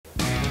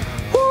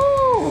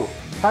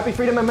Happy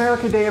Freedom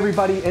America Day,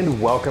 everybody, and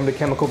welcome to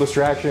Chemical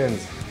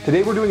Distractions.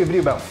 Today we're doing a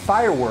video about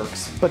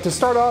fireworks, but to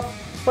start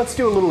off, let's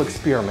do a little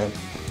experiment.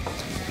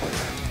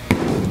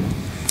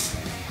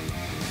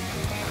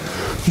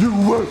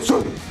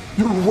 USA!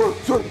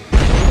 USA!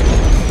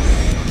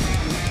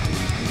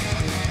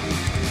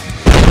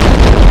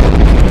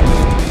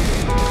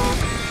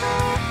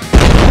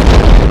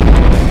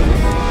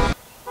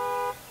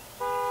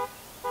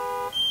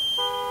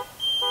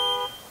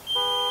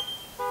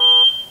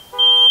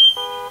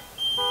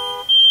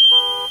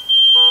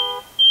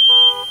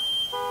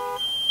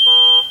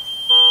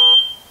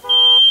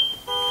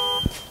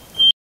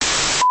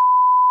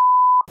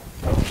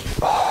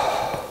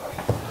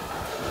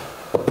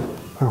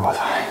 Where was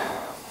I?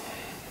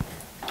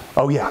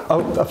 Oh yeah,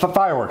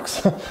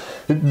 fireworks.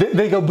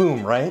 They go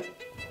boom, right?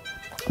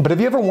 But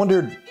have you ever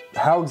wondered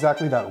how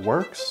exactly that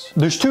works?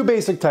 There's two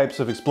basic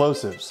types of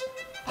explosives: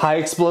 high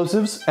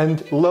explosives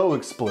and low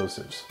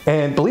explosives.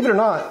 And believe it or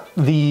not,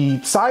 the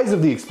size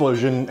of the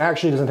explosion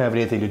actually doesn't have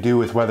anything to do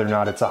with whether or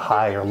not it's a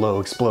high or low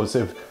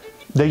explosive.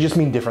 They just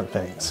mean different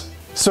things.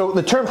 So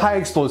the term high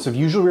explosive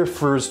usually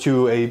refers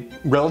to a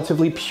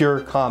relatively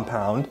pure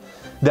compound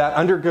that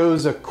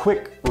undergoes a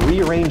quick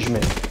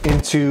rearrangement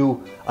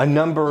into a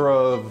number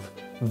of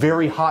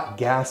very hot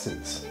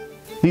gases.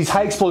 These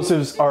high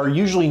explosives are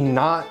usually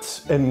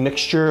not a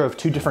mixture of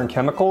two different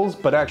chemicals,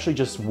 but actually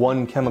just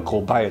one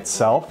chemical by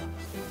itself.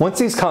 Once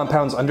these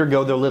compounds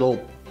undergo their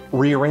little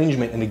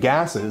rearrangement into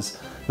gases,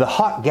 the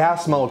hot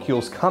gas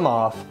molecules come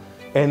off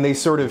and they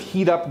sort of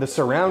heat up the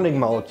surrounding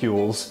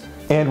molecules.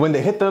 And when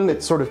they hit them,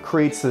 it sort of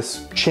creates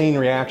this chain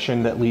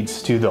reaction that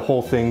leads to the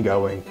whole thing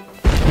going.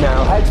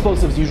 Now, high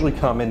explosives usually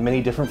come in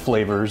many different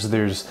flavors.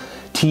 There's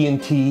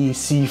TNT,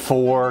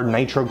 C4,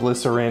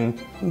 nitroglycerin,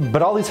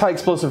 but all these high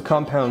explosive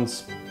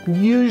compounds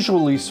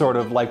usually sort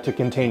of like to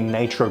contain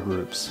nitro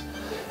groups.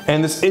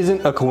 And this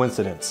isn't a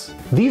coincidence.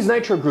 These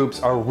nitro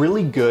groups are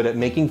really good at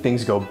making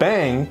things go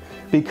bang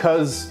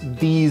because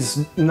these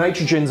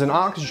nitrogens and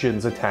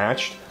oxygens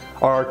attached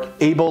are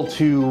able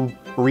to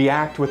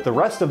react with the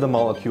rest of the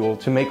molecule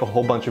to make a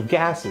whole bunch of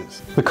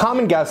gases. The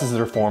common gases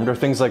that are formed are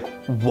things like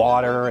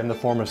water in the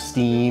form of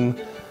steam,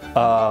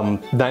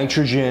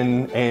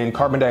 nitrogen, and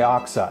carbon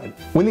dioxide.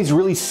 When these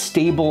really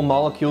stable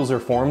molecules are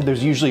formed,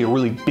 there's usually a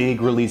really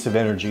big release of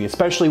energy,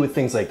 especially with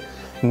things like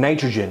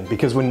nitrogen,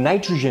 because when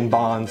nitrogen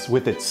bonds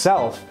with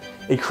itself,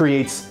 it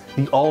creates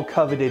the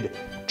all-coveted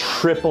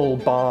triple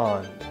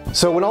bond.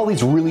 So when all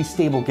these really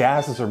stable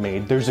gases are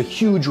made, there's a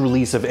huge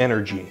release of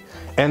energy.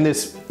 And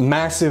this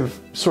massive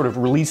sort of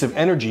release of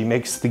energy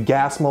makes the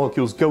gas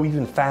molecules go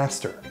even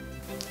faster.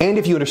 And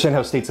if you understand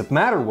how states of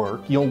matter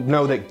work, you'll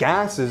know that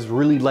gases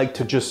really like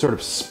to just sort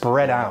of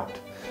spread out,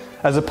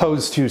 as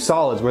opposed to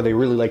solids where they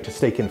really like to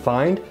stay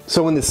confined.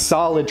 So when the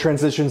solid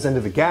transitions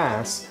into the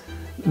gas,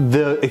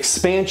 the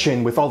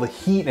expansion with all the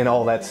heat and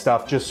all that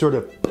stuff just sort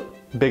of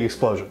big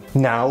explosion.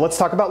 Now let's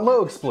talk about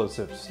low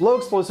explosives. Low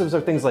explosives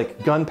are things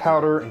like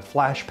gunpowder and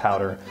flash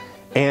powder,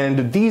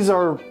 and these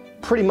are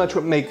pretty much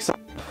what makes up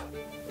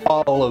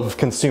all of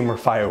consumer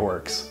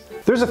fireworks.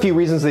 There's a few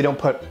reasons they don't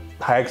put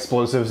high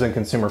explosives in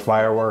consumer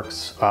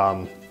fireworks.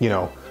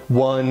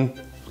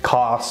 One,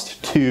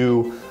 cost.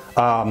 Two,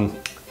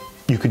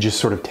 you could just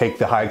sort of take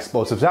the high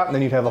explosives out and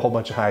then you'd have a whole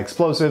bunch of high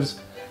explosives.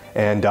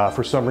 And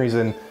for some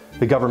reason,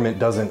 the government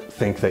doesn't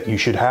think that you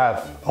should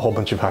have a whole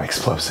bunch of high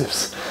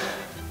explosives.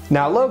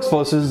 Now, low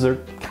explosives are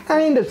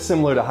kind of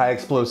similar to high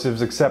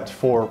explosives, except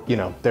for,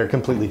 they're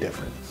completely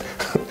different.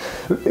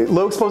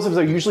 Low explosives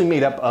are usually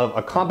made up of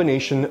a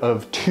combination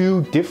of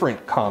two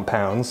different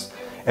compounds,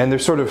 and they're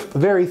sort of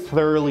very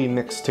thoroughly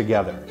mixed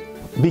together.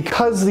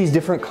 Because these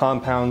different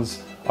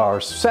compounds are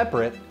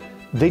separate,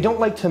 they don't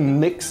like to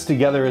mix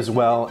together as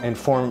well and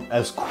form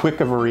as quick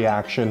of a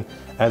reaction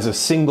as a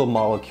single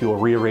molecule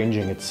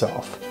rearranging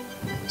itself.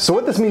 So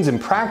what this means in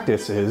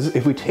practice is,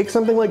 if we take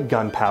something like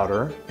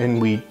gunpowder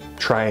and we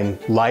try and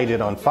light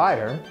it on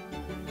fire,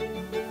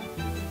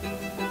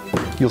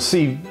 you'll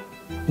see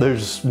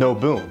there's no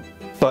boom.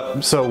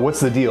 But so what's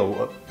the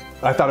deal?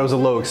 I thought it was a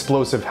low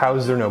explosive. How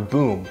is there no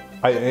boom?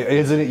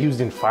 Isn't it used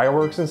in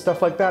fireworks and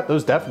stuff like that?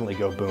 Those definitely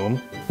go boom.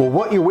 Well,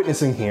 what you're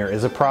witnessing here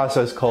is a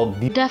process called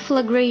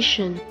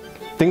deflagration.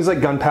 Things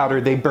like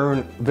gunpowder, they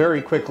burn very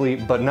quickly,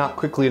 but not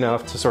quickly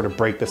enough to sort of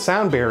break the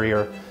sound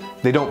barrier.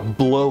 They don't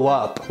blow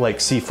up like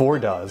C4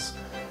 does.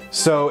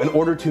 So in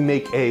order to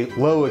make a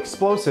low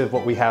explosive,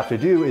 what we have to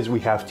do is we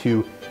have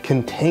to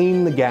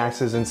contain the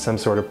gases in some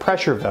sort of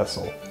pressure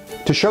vessel.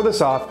 To show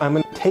this off, I'm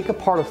going to take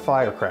apart a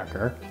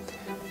firecracker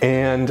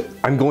and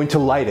I'm going to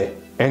light it,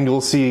 and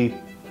you'll see,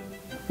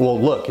 well,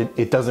 look,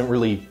 it doesn't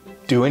really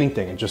do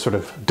anything. It just sort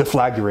of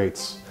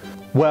deflagrates.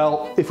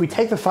 Well, if we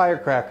take the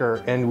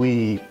firecracker and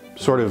we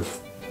sort of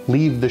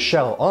leave the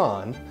shell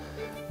on,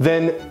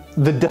 then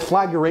the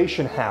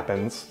deflagration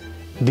happens,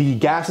 the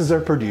gases are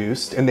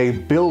produced, and they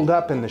build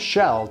up in the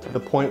shell to the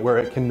point where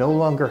it can no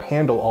longer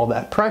handle all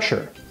that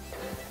pressure.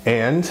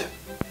 And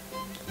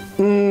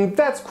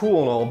that's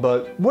cool and all,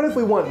 but what if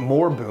we want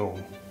more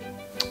boom?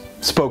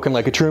 Spoken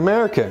like a true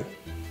American.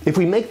 If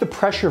we make the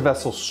pressure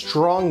vessel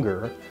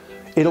stronger,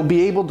 it'll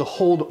be able to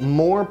hold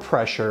more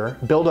pressure,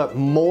 build up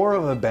more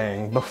of a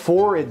bang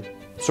before it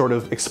sort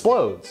of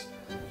explodes.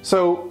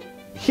 So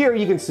here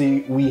you can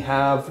see we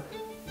have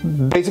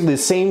basically the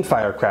same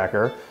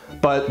firecracker,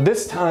 but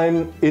this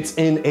time it's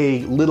in a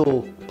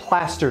little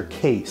plaster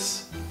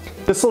case.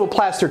 This little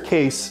plaster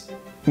case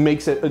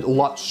makes it a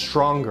lot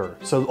stronger,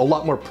 so a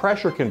lot more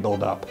pressure can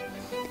build up.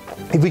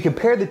 If we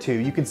compare the two,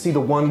 you can see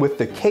the one with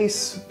the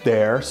case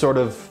there sort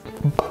of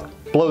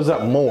blows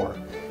up more.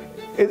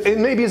 It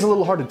maybe is a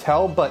little hard to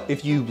tell, but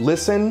if you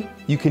listen,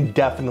 you can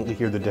definitely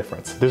hear the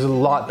difference. There's a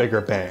lot bigger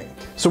bang.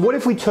 So what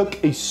if we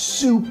took a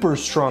super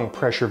strong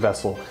pressure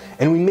vessel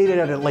and we made it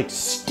out of like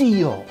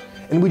steel,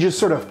 and we just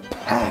sort of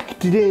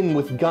packed it in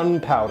with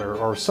gunpowder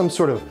or some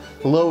sort of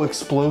low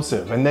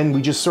explosive, and then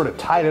we just sort of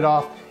tied it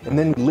off and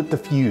then we lit the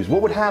fuse?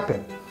 What would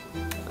happen?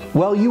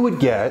 Well, you would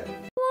get pipe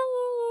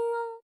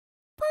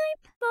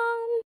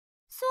bomb.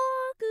 So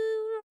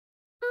cool.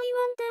 I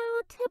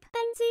wonder to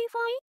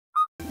intensify.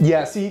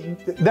 Yeah, see,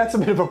 that's a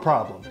bit of a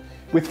problem.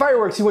 With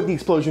fireworks, you want the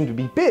explosion to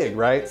be big,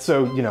 right?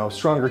 So, you know,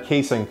 stronger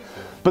casing.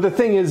 But the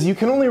thing is, you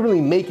can only really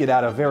make it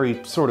out of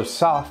very sort of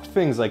soft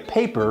things like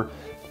paper,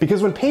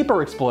 because when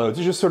paper explodes,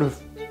 it just sort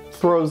of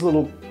throws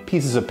little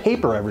pieces of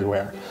paper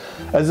everywhere.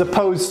 As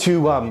opposed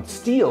to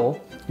steel,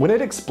 when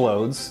it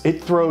explodes,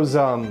 it throws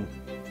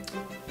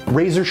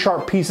razor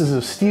sharp pieces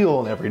of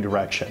steel in every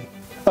direction.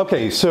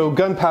 Okay, so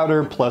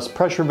gunpowder plus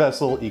pressure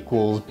vessel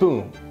equals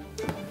boom.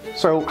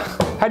 So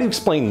how do you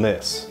explain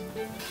this?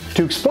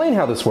 To explain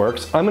how this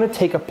works, I'm going to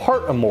take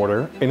apart a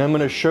mortar and I'm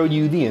going to show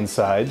you the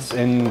insides,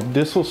 and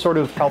this will sort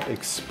of help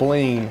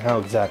explain how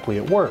exactly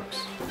it works.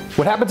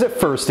 What happens at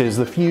first is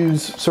the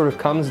fuse sort of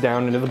comes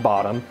down into the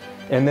bottom,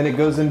 and then it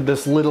goes into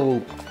this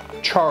little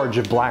charge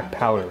of black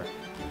powder.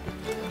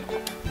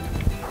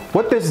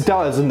 What this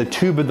does in the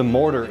tube of the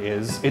mortar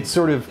is it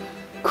sort of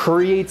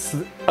creates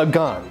a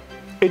gun.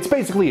 It's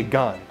basically a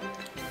gun.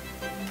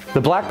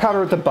 The black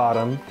powder at the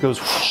bottom goes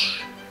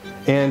whoosh,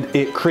 and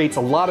it creates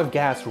a lot of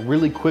gas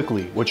really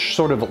quickly, which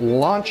sort of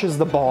launches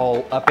the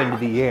ball up into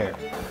the air.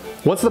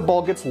 Once the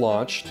ball gets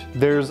launched,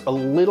 there's a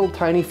little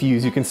tiny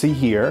fuse you can see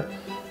here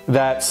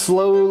that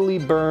slowly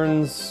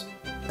burns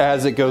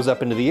as it goes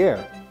up into the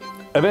air.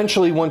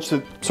 Eventually, once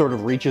it sort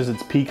of reaches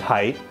its peak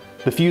height,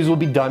 the fuse will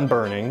be done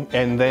burning,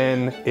 and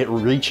then it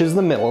reaches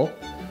the middle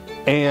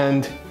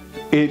and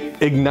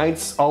it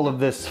ignites all of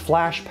this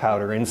flash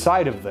powder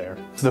inside of there.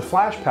 So the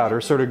flash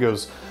powder sort of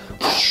goes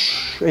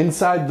whoosh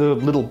inside the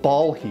little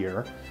ball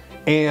here,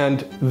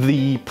 and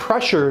the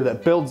pressure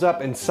that builds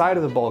up inside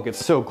of the ball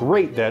gets so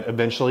great that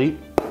eventually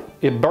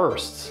it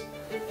bursts.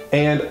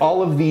 And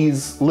all of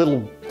these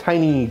little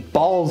tiny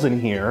balls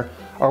in here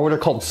are what are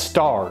called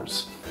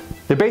stars.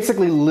 They're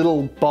basically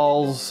little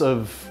balls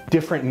of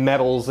different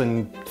metals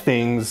and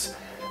things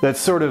that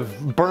sort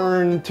of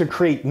burn to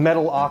create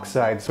metal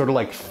oxide, sort of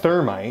like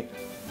thermite.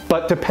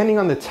 But depending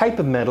on the type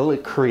of metal,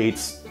 it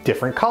creates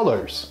different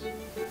colors.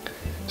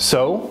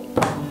 So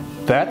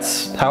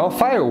that's how a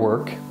fire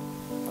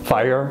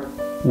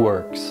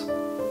works.